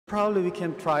Probably we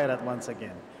can try that once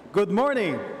again. Good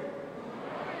morning.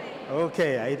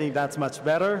 Okay, I think that's much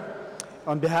better.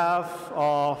 On behalf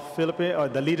of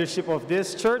the leadership of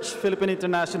this church, Philippine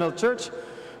International Church,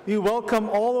 we welcome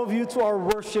all of you to our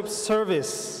worship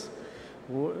service.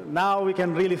 Now we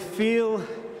can really feel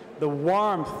the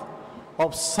warmth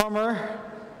of summer,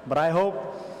 but I hope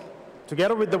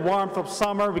together with the warmth of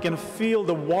summer, we can feel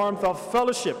the warmth of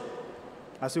fellowship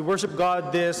as we worship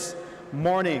God this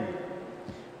morning.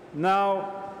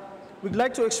 Now, we'd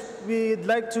like to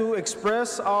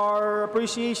express our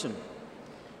appreciation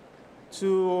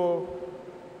to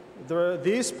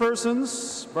these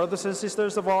persons, brothers and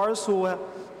sisters of ours, who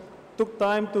took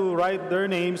time to write their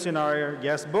names in our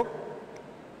guest book.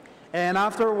 And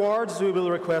afterwards, we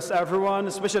will request everyone,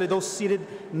 especially those seated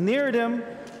near them,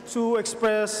 to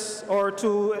express or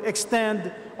to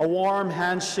extend a warm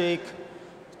handshake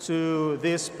to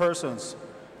these persons.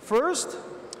 First,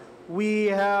 we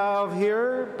have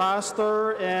here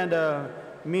Pastor and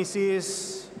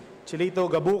Mrs. Chilito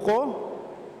Gabuco.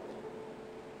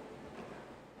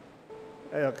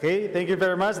 Okay, thank you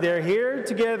very much. They're here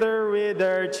together with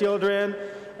their children,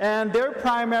 and they're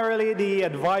primarily the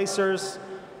advisors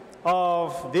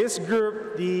of this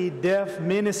group, the Deaf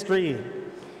Ministry.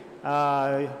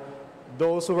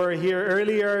 Those who were here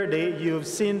earlier, you've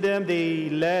seen them. They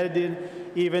led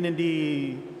even in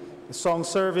the song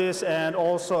service and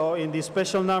also in the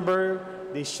special number.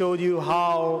 They showed you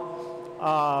how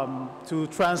to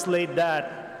translate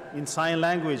that in sign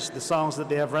language, the songs that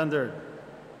they have rendered.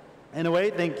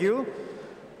 Anyway, thank you.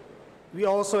 We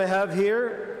also have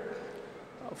here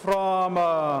from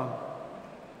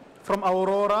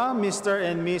Aurora, Mr.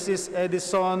 and Mrs.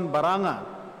 Edison Baranga.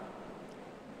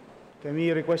 Can we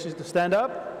request you to stand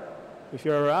up if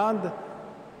you're around?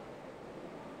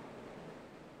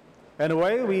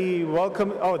 Anyway, we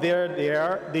welcome, oh, there they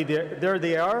are. There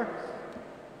they are.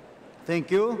 Thank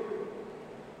you.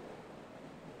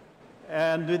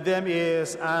 And with them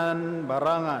is Ann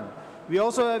Barangan. We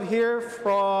also have here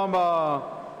from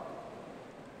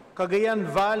Cagayan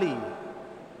Valley,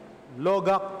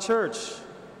 Logak Church.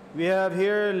 We have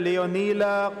here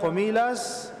Leonila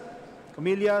Comillas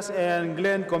and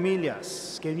Glenn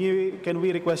Comillas. Can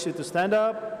we request you to stand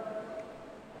up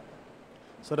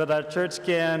so that our church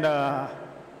can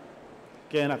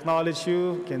acknowledge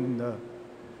you, can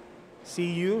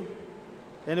see you?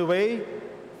 Anyway,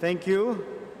 thank you.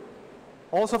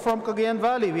 Also from Cagayan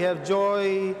Valley, we have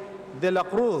Joy de la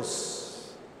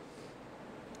Cruz.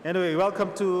 Anyway,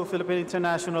 welcome to Philippine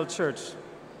International Church.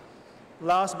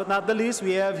 Last but not the least,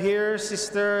 we have here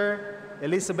Sister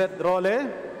Elizabeth Role.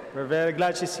 We're very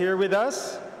glad she's here with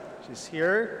us. She's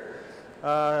here.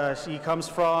 She comes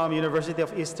from University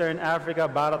of Eastern Africa,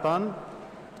 Baraton.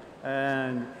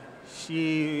 And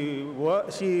she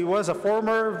was a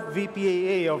former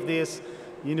VPAA of this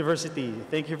university.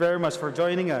 Thank you very much for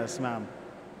joining us, ma'am.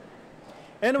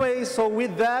 Anyway, so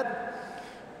with that,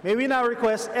 may we now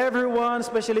request everyone,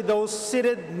 especially those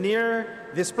seated near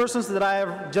these persons that I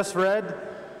have just read,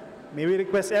 may we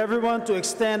request everyone to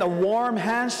extend a warm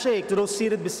handshake to those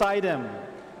seated beside them,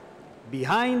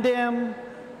 behind them,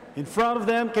 in front of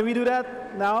them. Can we do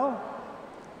that now?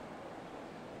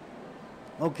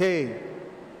 Okay.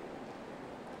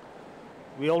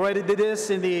 We already did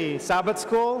this in the Sabbath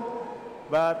school,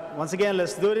 but once again,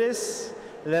 let's do this.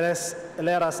 Let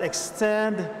us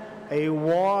extend a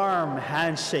warm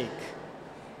handshake.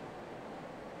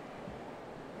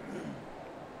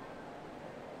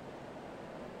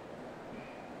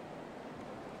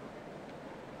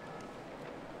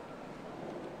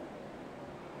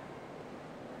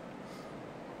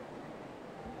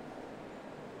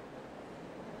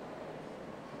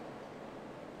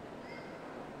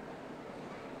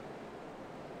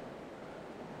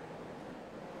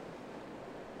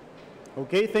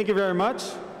 Okay, thank you very much.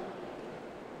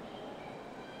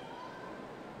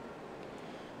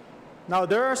 Now,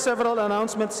 there are several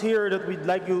announcements here that we'd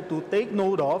like you to take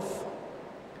note of.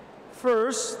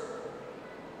 First,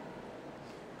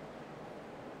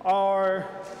 are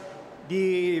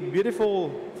the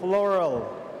beautiful floral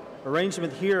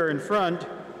arrangement here in front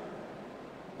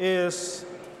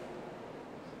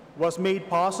was made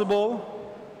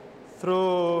possible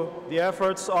through the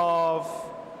efforts of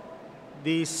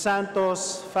the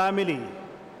Santos family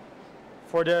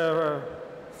for the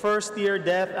first-year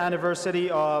death anniversary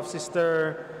of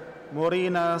Sister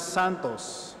Morena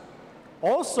Santos.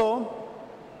 Also,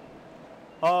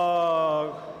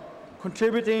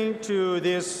 contributing to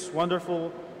this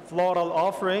wonderful floral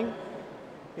offering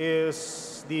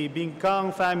is the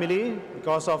Bingkang family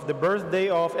because of the birthday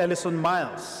of Ellison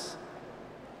Miles.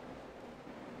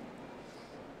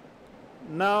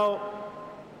 Now,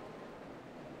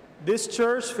 this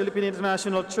church, Philippine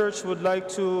International Church, would like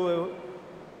to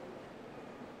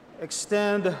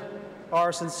extend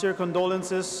our sincere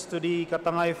condolences to the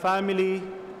Katangay family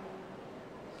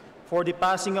for the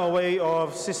passing away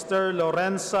of Sister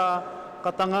Lorenza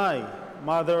Katangay,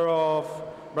 mother of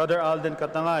Brother Alden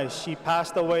Katangay. She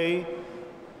passed away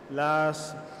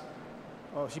last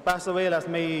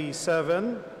May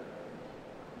 7,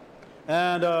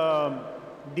 and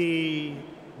the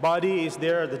body is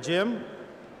there at the gym.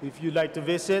 If you'd like to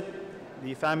visit,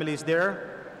 the family is there.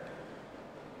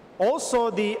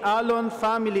 Also, the Alon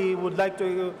family would like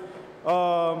to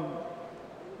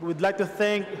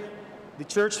thank the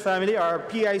church family, our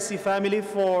PIC family,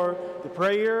 for the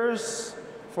prayers,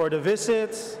 for the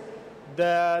visits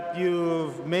that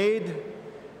you've made,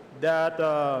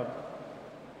 that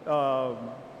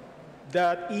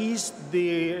eased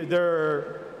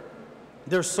their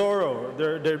sorrow,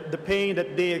 the pain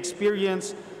that they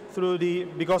experienced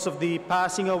because of the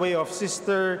passing away of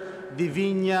Sister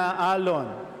Divina Alon,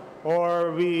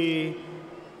 or we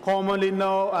commonly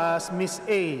know as Miss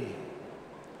A.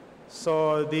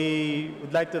 So they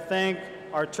would like to thank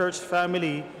our church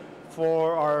family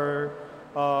for our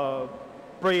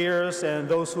prayers and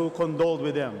those who condoled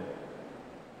with them.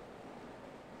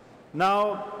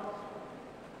 Now,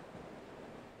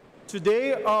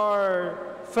 today our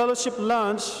fellowship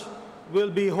lunch will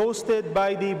be hosted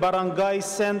by the Barangay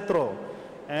Centro,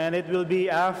 and it will be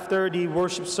after the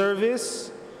worship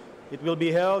service. It will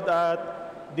be held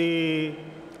at the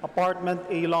apartment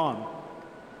Elon.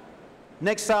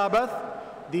 Next Sabbath,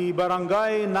 the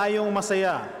Barangay Nayong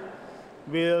Masaya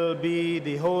will be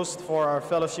the host for our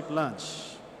fellowship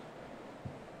lunch.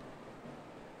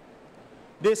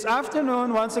 This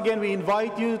afternoon, once again, we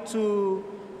invite you to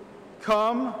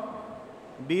come,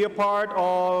 be a part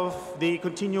of the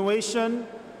continuation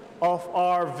of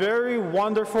our very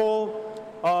wonderful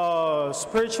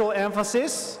spiritual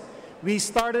emphasis. We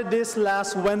started this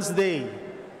last Wednesday,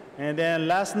 and then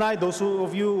last night, those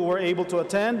of you who were able to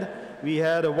attend, we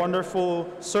had a wonderful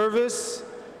service,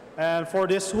 and for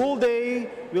this whole day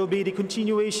will be the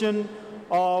continuation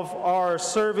of our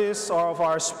service, of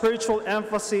our spiritual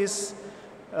emphasis,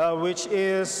 which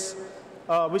bears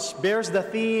the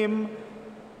theme,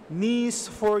 Knees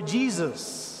for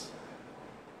Jesus.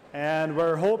 And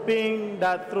we're hoping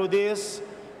that through this,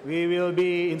 we will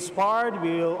be inspired,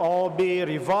 we will all be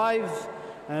revived,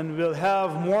 and we'll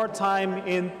have more time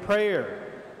in prayer.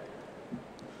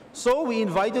 So we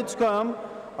invite you to come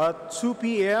at 2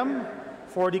 p.m.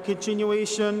 for the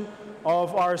continuation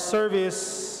of our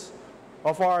service,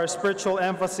 of our spiritual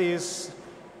emphasis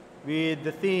with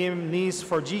the theme, Knees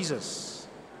for Jesus.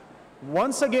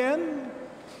 Once again,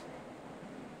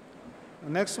 the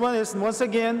next one is, once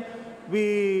again,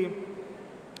 we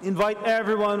invite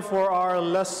everyone for our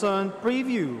lesson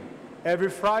preview every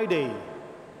Friday.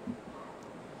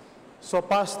 So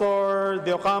Pastor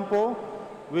De Ocampo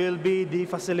will be the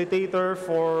facilitator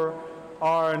for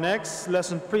our next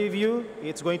lesson preview.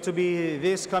 It's going to be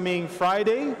this coming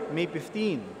Friday, May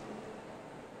 15.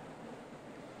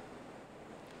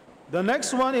 The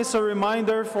next one is a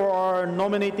reminder for our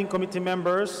nominating committee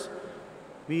members.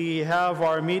 We have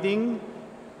our meeting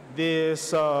at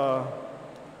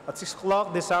 6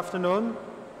 o'clock this afternoon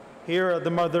here at the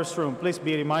Mother's Room. Please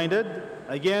be reminded.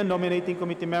 Again, nominating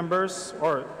committee members,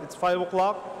 or it's 5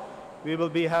 o'clock, we will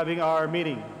be having our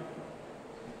meeting.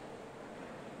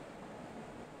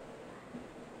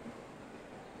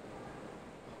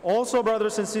 Also,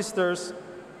 brothers and sisters,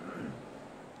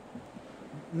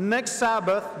 next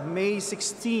Sabbath, May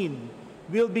 16,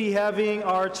 we'll be having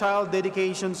our child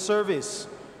dedication service.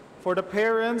 For the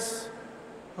parents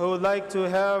who would like to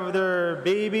have their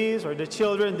babies or their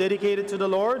children dedicated to the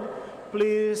Lord,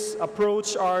 please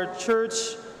approach our church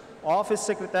office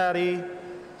secretary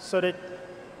so that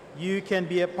you can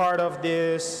be a part of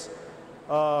this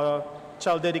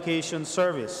child dedication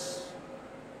service.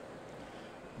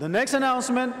 The next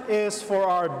announcement is for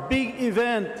our big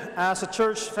event as a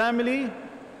church family.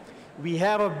 We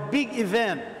have a big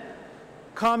event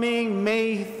coming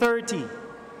May 30.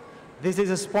 This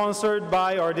is sponsored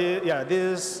by,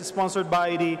 this is sponsored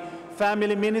by the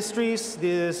Family Ministries.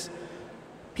 This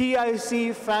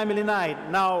PIC Family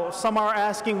Night. Now, some are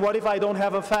asking, what if I don't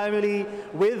have a family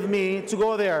with me to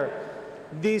go there?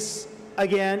 This,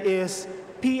 again, is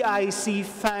PIC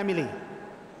Family.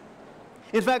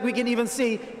 In fact, we can even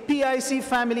see PIC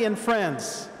Family and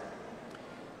Friends.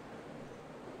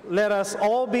 Let us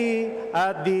all be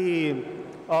at the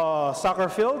soccer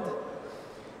field,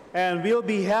 and we'll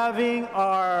be having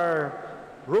our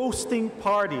roasting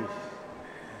party.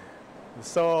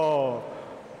 So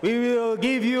We will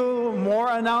give you more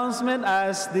announcement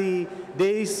as the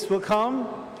days will come,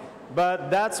 but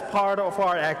that's part of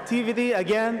our activity.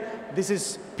 Again, this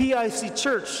is PIC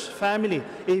Church family.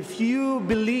 If you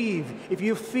believe, if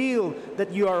you feel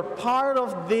that you are part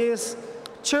of this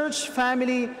church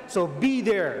family, so be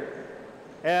there.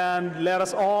 And let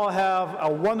us all have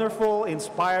a wonderful,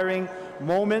 inspiring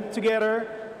moment together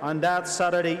on that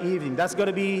Saturday evening. That's going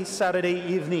to be Saturday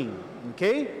evening,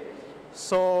 okay?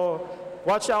 So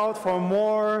watch out for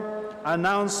more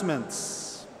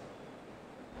announcements.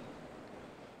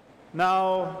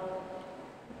 Now,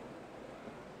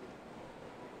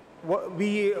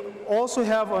 we also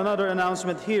have another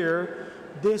announcement here.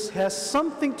 This has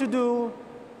something to do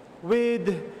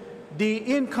with the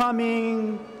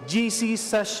incoming GC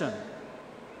session.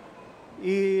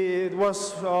 It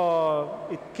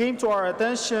came to our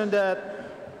attention that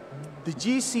the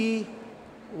GC,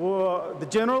 the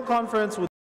General Conference, would